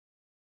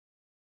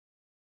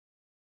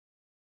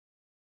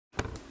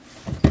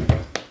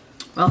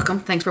welcome.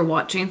 Thanks for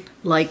watching.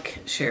 Like,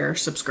 share,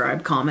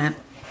 subscribe, comment.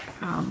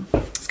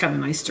 It's kind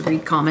of nice to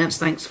read comments.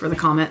 Thanks for the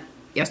comment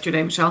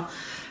yesterday, Michelle.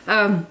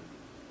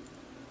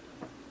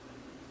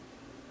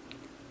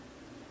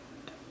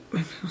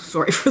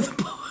 Sorry for the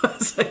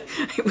pause.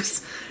 I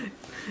was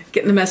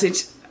getting the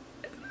message.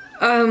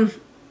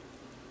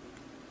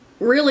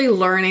 Really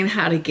learning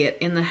how to get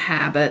in the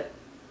habit,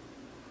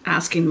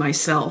 asking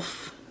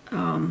myself,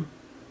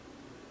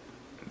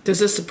 does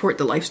this support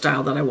the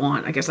lifestyle that I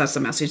want? I guess that's the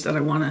message that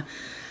I want to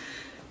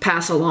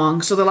pass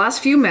along. So the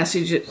last few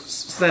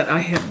messages that I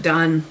have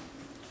done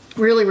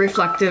really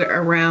reflected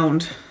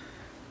around,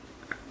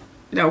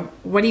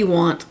 what do you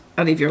want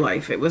out of your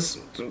life? It was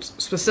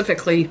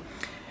specifically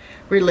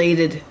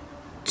related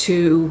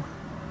to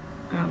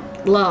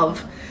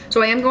love.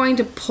 So I am going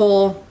to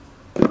pull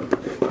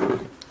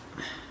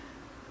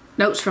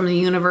notes from the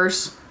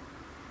universe,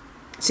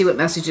 see what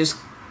messages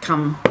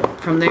come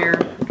from there.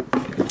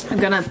 I'm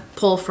gonna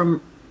pull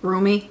from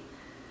Rumi.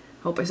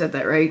 Hope I said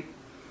that right.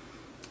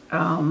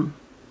 And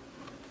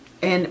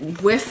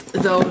with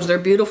those, they're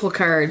beautiful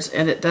cards,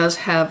 and it does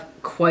have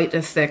quite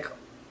a thick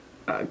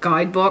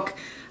guidebook.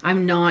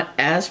 I'm not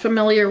as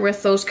familiar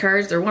with those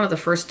cards. They're one of the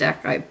first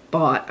deck I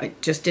bought. I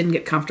just didn't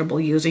get comfortable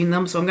using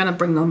them, so I'm gonna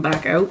bring them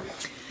back out,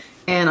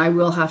 and I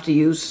will have to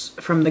use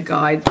from the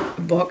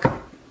guidebook.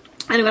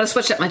 And I'm going to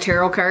switch up my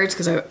tarot cards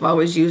because I've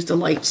always used the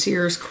Light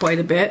Seers quite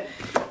a bit.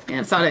 And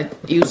I thought I'd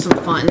use some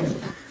fun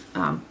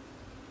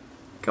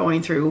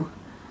going through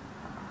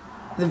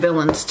the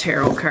Villain's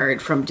Tarot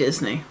card from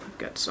Disney. I've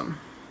got some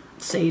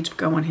sage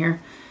going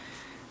here.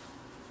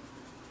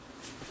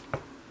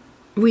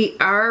 We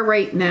are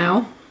right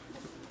now,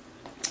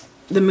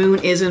 the moon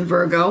is in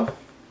Virgo.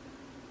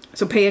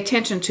 So pay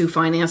attention to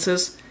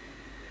finances.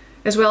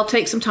 As well,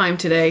 take some time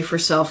today for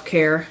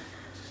self-care.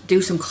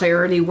 Do some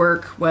clarity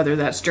work, whether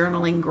that's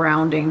journaling,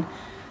 grounding,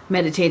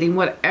 meditating,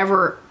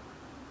 whatever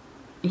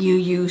you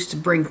use to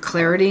bring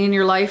clarity in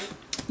your life,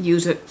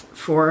 use it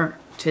for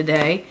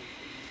today.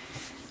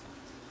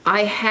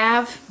 I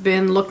have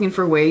been looking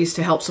for ways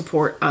to help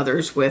support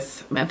others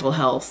with mental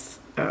health.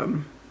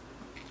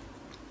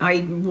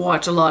 I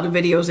watch a lot of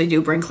videos. They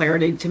do bring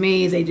clarity to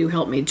me. They do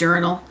help me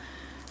journal.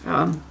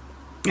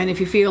 And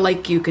if you feel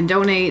like you can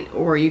donate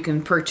or you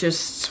can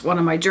purchase one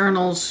of my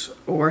journals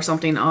or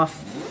something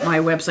off my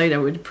website, I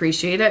would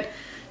appreciate it.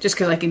 Just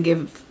because I can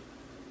give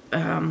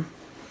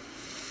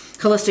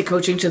holistic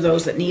coaching to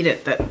those that need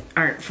it, that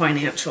aren't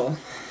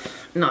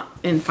not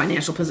in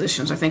financial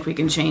positions. I think we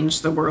can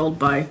change the world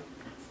by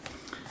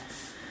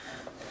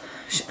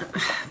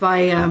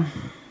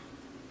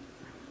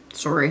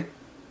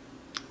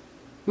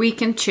we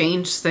can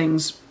change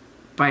things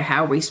by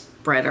how we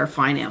spread our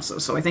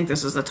finances. So I think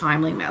this is a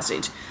timely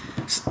message.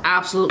 There's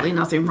absolutely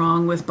nothing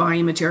wrong with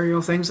buying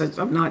material things.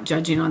 I'm not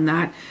judging on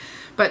that.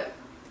 But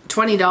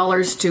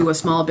 $20 to a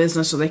small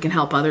business so they can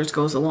help others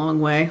goes a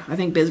long way. I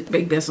think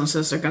big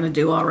businesses are going to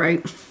do all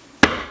right.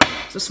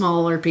 It's the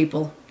smaller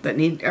people that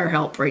need our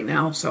help right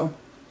now. So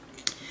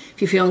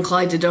if you feel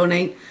inclined to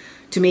donate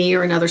to me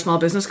or another small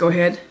business, go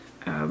ahead.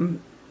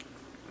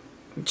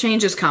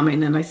 Change is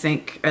coming, and I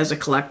think as a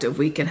collective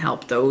we can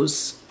help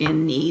those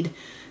in need.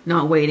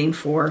 Not waiting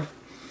for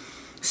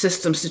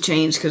systems to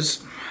change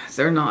because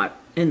they're not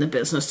in the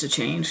business to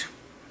change.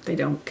 They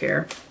don't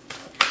care.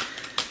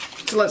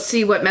 So let's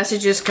see what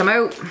messages come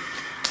out.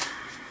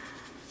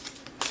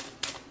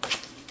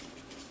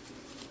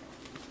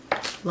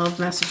 Love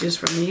messages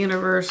from the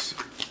universe.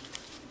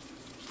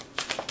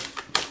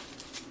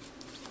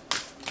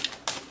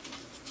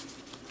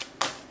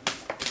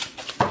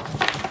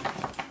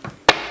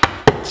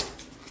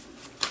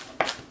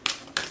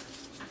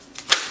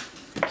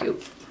 Thank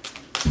you.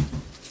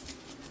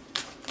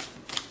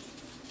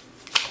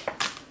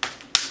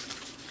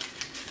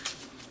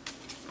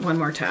 One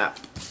more tap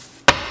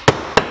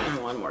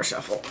and one more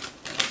shuffle.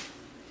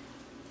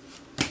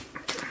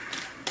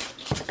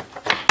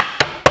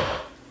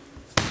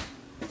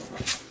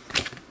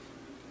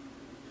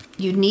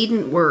 You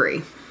needn't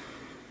worry.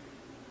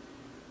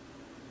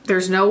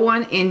 There's no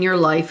one in your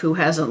life who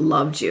hasn't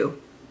loved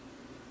you.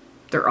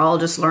 They're all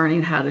just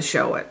learning how to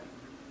show it.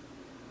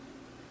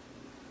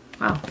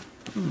 Wow,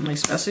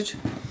 nice message.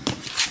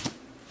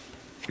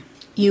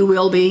 You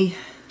will be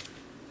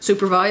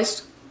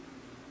supervised.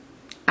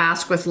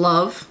 Ask with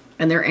love,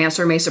 and their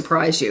answer may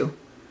surprise you.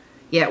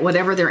 Yet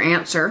whatever their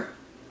answer,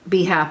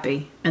 be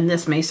happy, and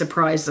this may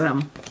surprise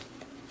them.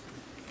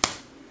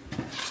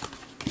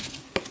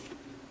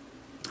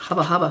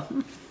 Hubba hubba.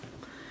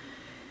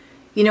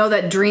 You know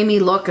that dreamy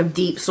look of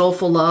deep,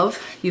 soulful love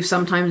you've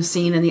sometimes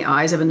seen in the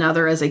eyes of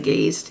another as they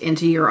gazed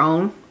into your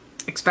own?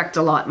 Expect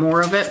a lot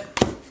more of it.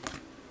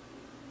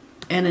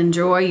 And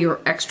enjoy your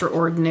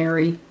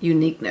extraordinary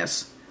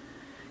uniqueness.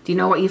 Do you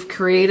know what you've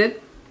created?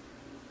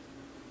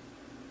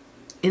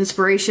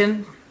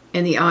 Inspiration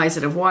in the eyes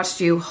that have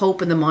watched you,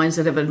 hope in the minds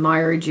that have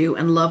admired you,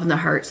 and love in the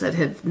hearts that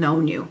have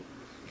known you.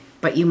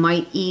 But you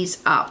might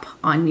ease up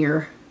on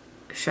your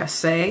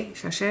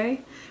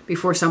sachet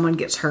before someone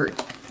gets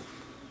hurt.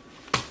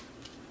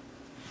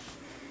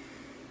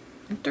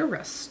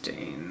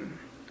 Interesting.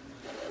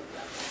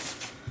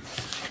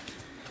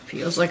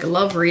 Feels like a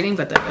love reading,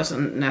 but that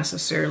doesn't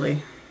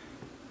necessarily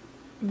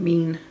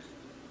mean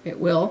it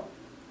will.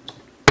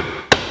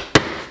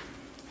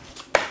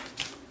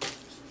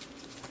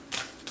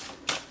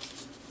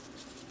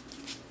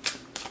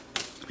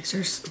 These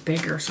are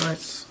bigger, so I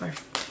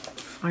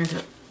find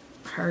it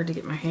hard to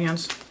get my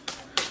hands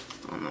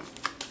on them.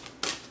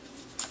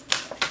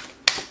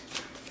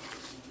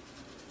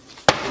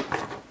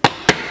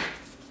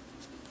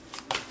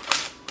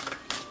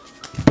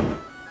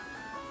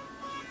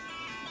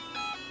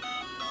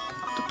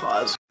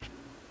 Pause.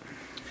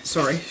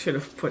 Sorry, should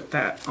have put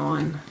that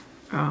on.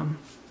 I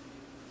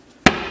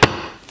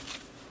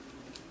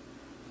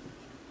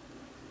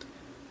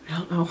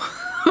don't know.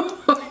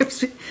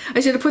 I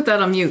should have put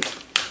that on mute.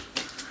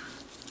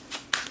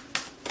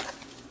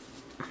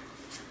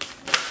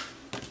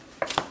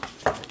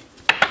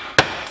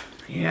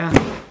 Yeah.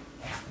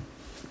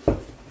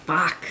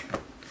 Fuck.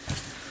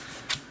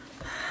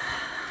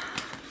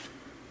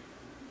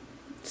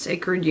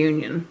 Sacred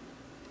Union.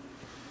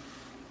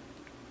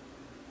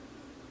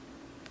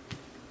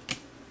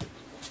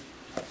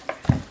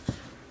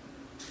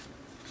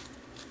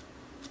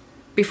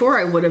 Before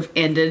I would have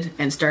ended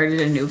and started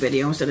a new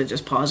video instead of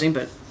just pausing,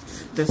 but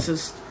this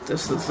is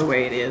the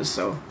way it is,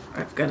 so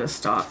I've got to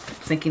stop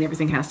thinking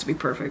everything has to be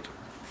perfect.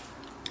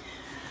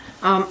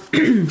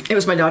 It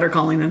was my daughter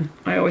calling, and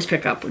I always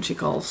pick up when she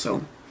calls.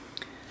 So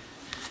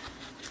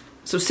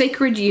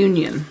Sacred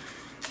Union.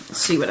 Let's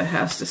see what it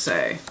has to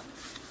say.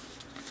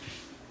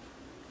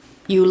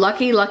 You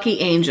lucky, lucky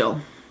angel,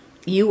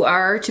 you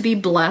are to be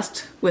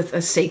blessed with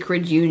a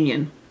sacred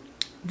union.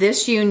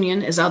 This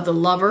union is of the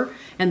lover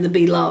and the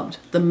beloved,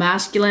 the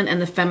masculine and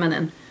the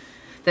feminine.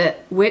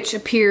 That which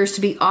appears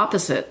to be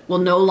opposite will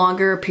no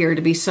longer appear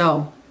to be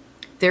so.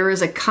 There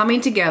is a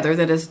coming together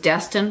that is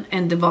destined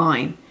and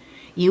divine.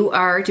 You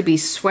are to be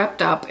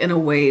swept up in a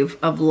wave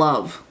of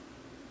love.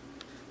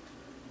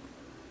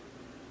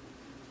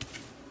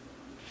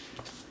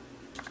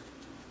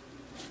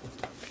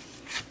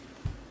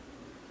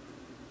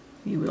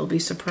 You will be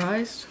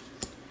surprised.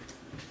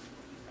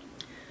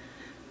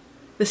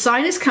 The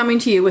sign is coming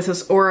to you with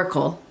this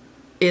oracle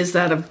is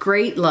that of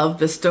great love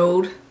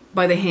bestowed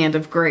by the hand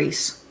of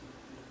grace.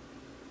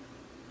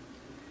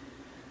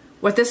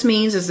 What this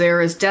means is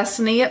there is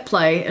destiny at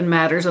play in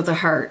matters of the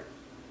heart.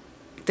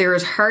 There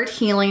is heart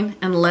healing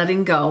and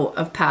letting go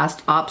of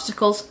past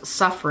obstacles,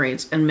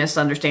 sufferings, and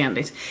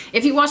misunderstandings.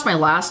 If you watched my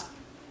last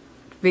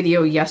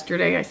video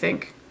yesterday, I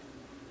think,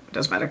 it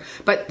doesn't matter.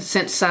 But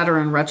since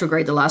Saturn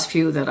retrograde, the last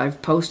few that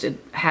I've posted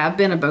have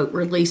been about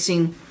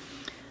releasing,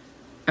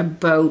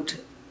 about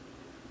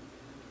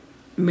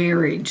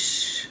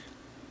marriage,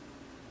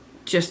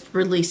 just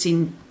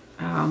releasing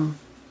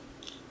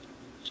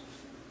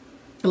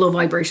low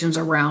vibrations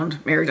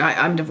around marriage.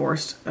 I'm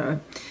divorced.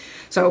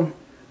 So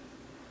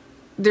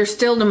there's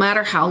still, no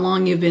matter how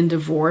long you've been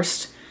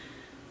divorced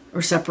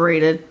or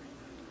separated,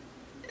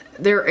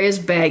 there is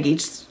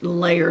baggage,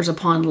 layers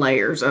upon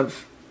layers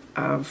of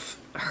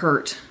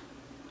hurt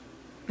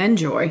and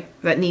joy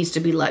that needs to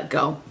be let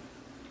go.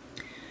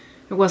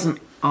 It wasn't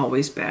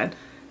always bad.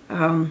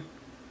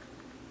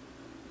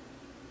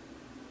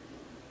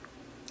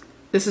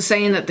 This is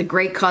saying that the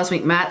great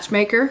cosmic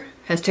matchmaker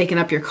has taken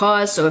up your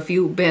cause. So if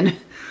you've been,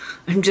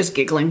 I'm just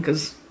giggling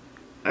because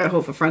I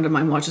hope a friend of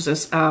mine watches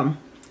this.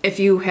 If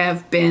you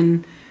have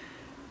been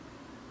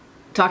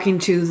talking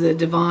to the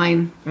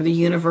divine or the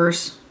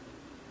universe,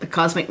 the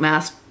cosmic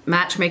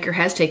matchmaker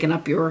has taken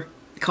up your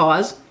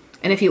cause.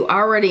 And if you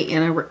already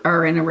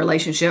are in a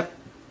relationship,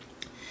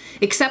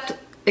 expect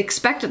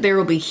that there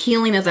will be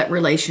healing of that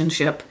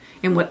relationship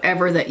in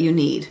whatever that you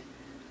need.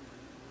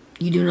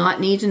 You do not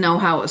need to know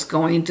how it's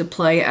going to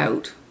play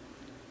out.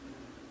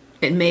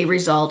 It may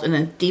result in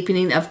a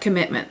deepening of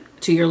commitment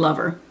to your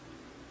lover,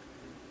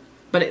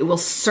 but it will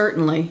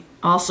certainly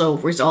also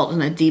result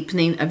in a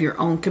deepening of your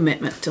own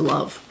commitment to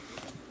love.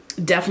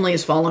 Definitely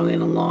is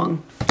following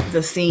along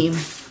the theme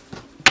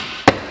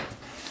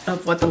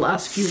of what the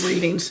last few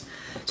readings.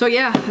 So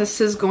yeah, this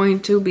is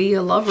going to be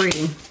a love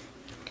reading.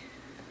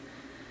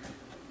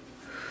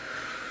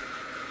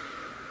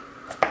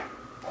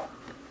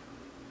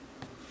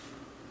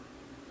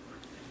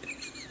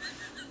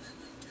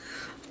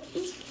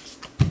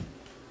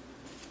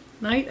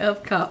 Knight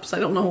of Cups. I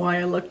don't know why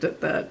I looked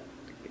at that.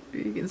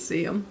 You can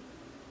see them.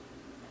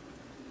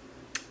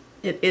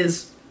 It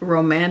is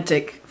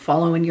romantic,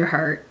 following your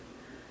heart.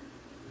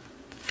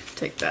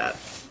 Take that.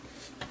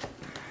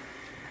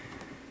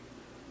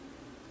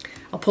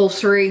 I'll pull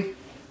three,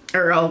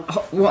 or I'll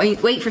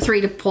wait for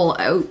three to pull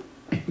out,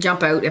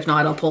 jump out. If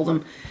not, I'll pull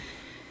them.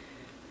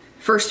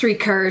 First three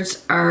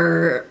cards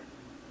are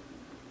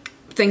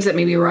things that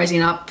may be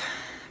rising up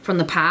from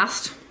the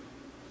past.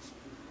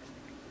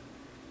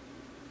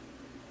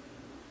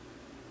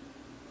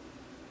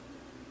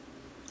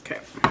 Okay.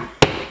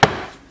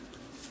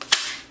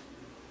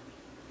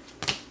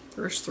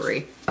 First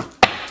three.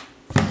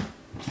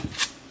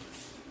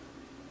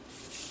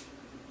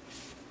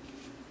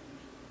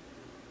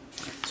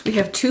 So we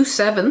have 2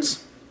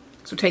 7s.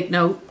 So take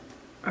note.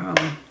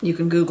 You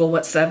can Google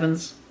what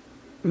sevens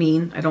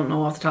mean. I don't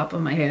know off the top of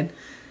my head.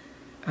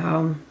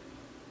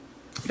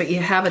 But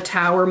you have a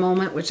tower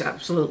moment, which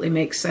absolutely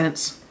makes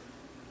sense.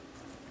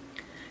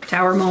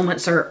 Tower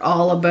moments are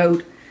all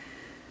about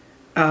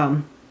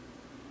a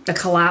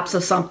collapse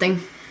of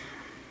something,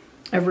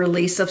 a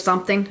release of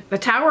something. The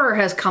tower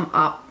has come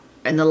up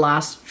in the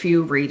last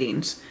few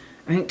readings.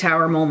 I think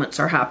tower moments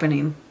are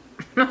happening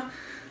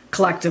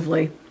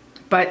collectively.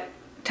 But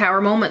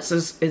tower moments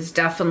is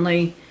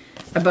definitely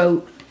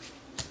about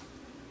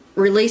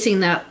releasing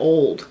that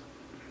old.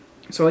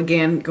 So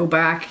again, go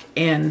back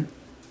and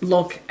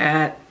look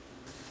at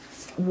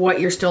what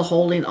you're still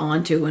holding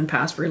on to in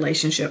past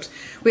relationships.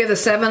 We have the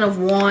Seven of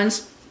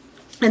Wands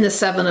and the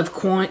Seven of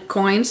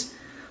Coins.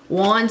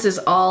 Wands is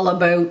all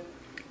about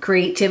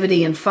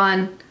creativity and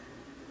fun.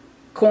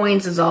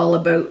 Coins is all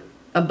about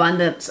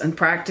abundance and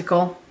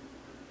practical.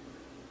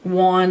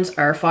 Wands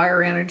are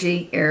fire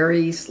energy,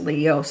 Aries,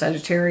 Leo,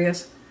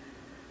 Sagittarius.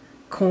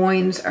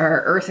 Coins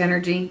are earth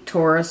energy,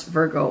 Taurus,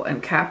 Virgo,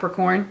 and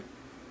Capricorn.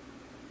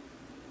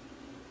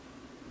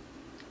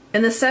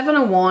 And the Seven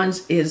of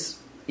Wands is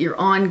you're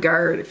on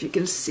guard, if you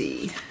can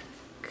see.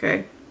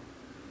 Okay.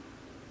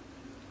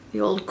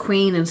 The old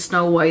Queen in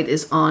Snow White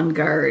is on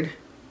guard.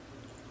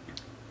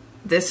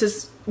 This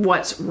is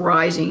what's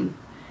rising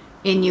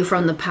in you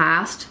from the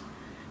past.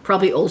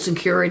 Probably old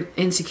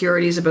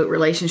insecurities about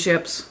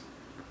relationships.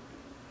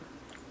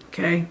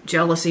 Okay.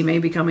 Jealousy may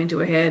be coming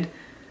to a head.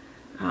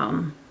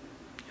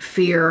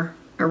 Fear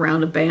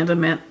around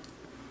abandonment.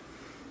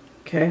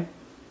 Okay.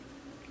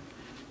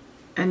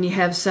 And you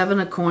have Seven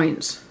of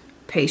Coins.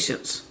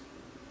 Patience.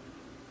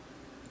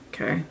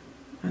 Okay.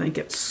 I think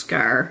it's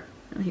Scar.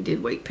 And he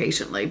did wait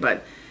patiently,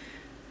 but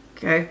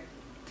okay.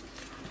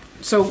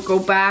 So go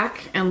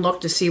back and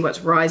look to see what's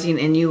rising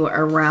in you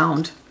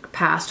around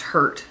past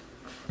hurt.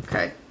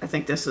 Okay. I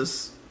think this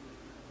is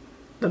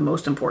the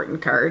most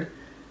important card.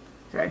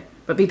 Okay.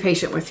 But be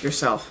patient with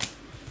yourself.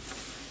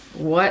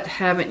 What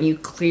haven't you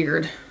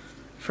cleared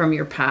from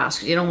your past?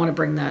 'Cause you don't want to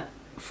bring that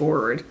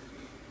forward.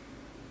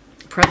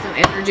 Present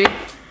energy.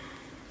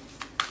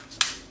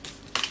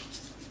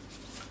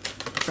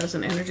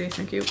 Present energy,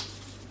 thank you.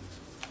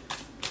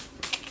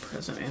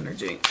 Present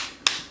energy.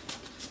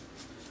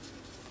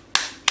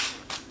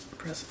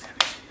 Present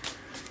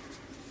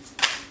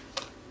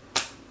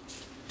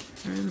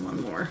energy. And one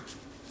more.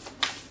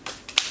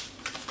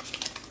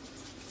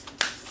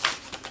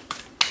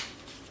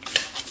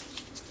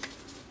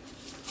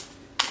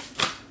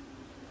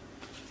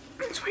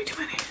 That's way too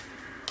many.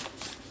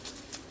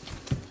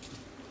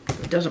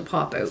 If it doesn't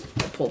pop out,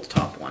 I'll pull the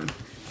top one.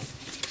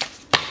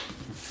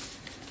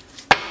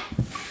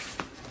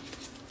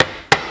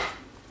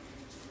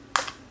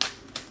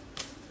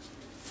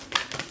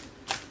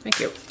 Thank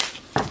you.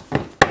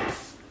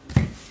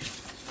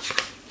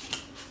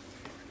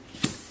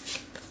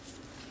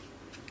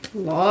 A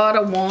lot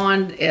of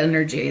wand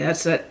energy.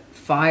 That's that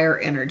fire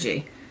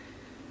energy.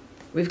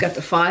 We've got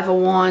the Five of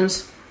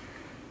Wands.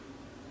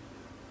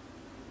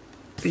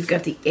 We've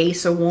got the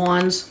Ace of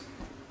Wands.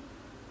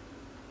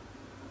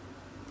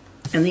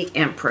 And the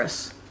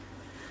Empress.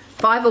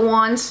 Five of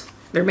Wands.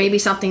 There may be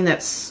something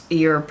that's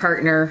your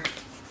partner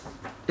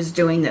is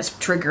doing that's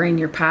triggering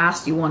your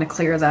past. You want to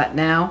clear that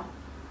now.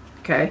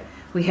 Okay.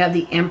 We have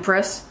the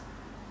Empress.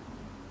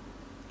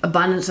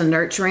 Abundance and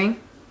nurturing.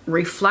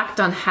 Reflect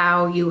on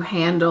how you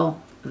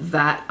handle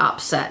that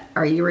upset.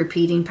 Are you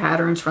repeating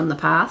patterns from the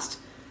past?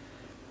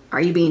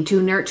 Are you being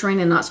too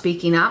nurturing and not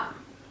speaking up?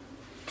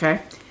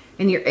 Okay.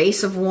 And your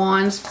Ace of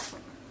Wands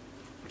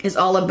is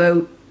all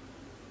about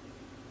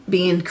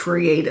being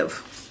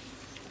creative.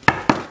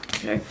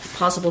 Okay.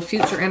 Possible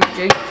future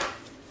energy.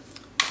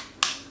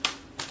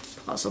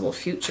 Possible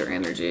future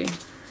energy.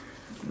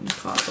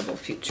 Possible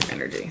future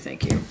energy.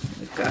 Thank you.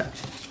 We've got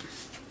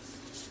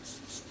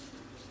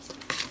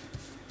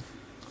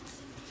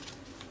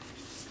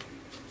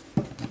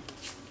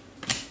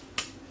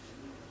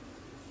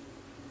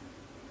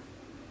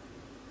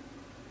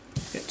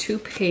two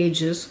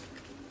pages.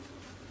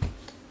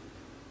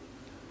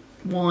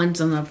 Wands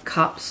and of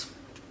Cups.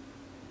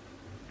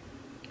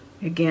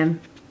 Again,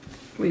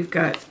 we've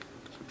got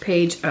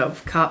Page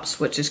of Cups,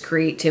 which is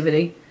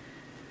creativity.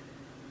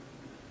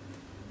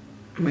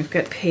 And we've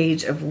got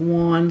Page of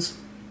Wands,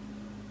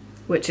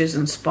 which is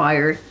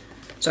inspired.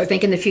 So I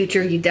think in the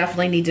future, you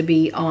definitely need to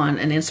be on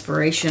an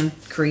inspiration,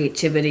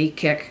 creativity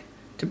kick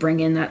to bring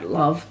in that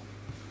love.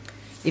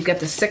 You've got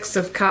the Six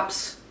of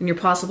Cups in your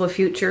possible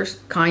futures.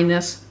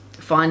 Kindness,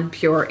 fun,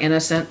 pure,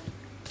 innocent.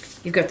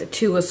 You've got the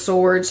Two of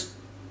Swords,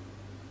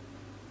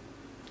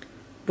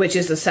 which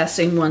is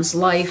assessing one's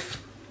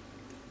life.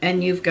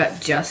 And you've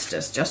got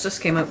Justice. Justice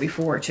came out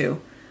before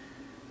too.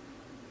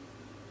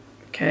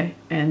 Okay,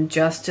 and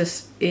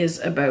Justice is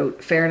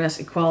about fairness,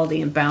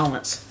 equality, and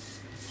balance.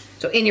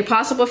 So in your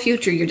possible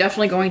future, you're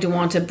definitely going to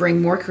want to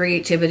bring more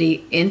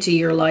creativity into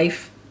your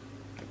life.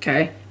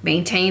 Okay,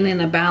 maintaining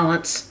a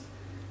balance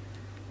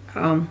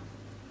to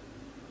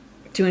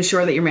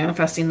ensure that you're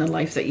manifesting the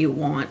life that you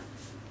want.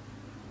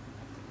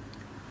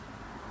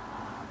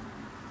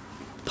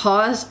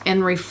 pause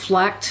and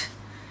reflect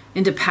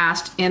into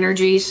past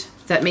energies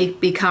that may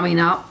be coming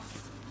up.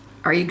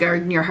 Are you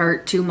guarding your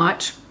heart too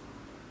much?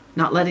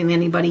 Not letting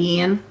anybody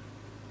in?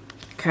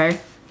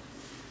 Okay.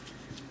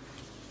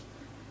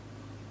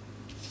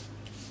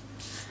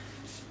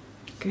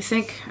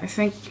 I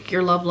think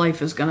your love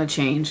life is going to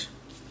change.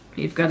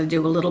 You've got to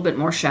do a little bit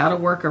more shadow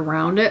work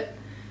around it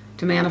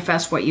to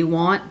manifest what you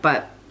want,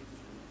 but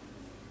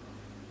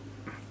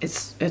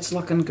it's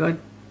looking good.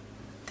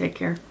 Take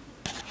care.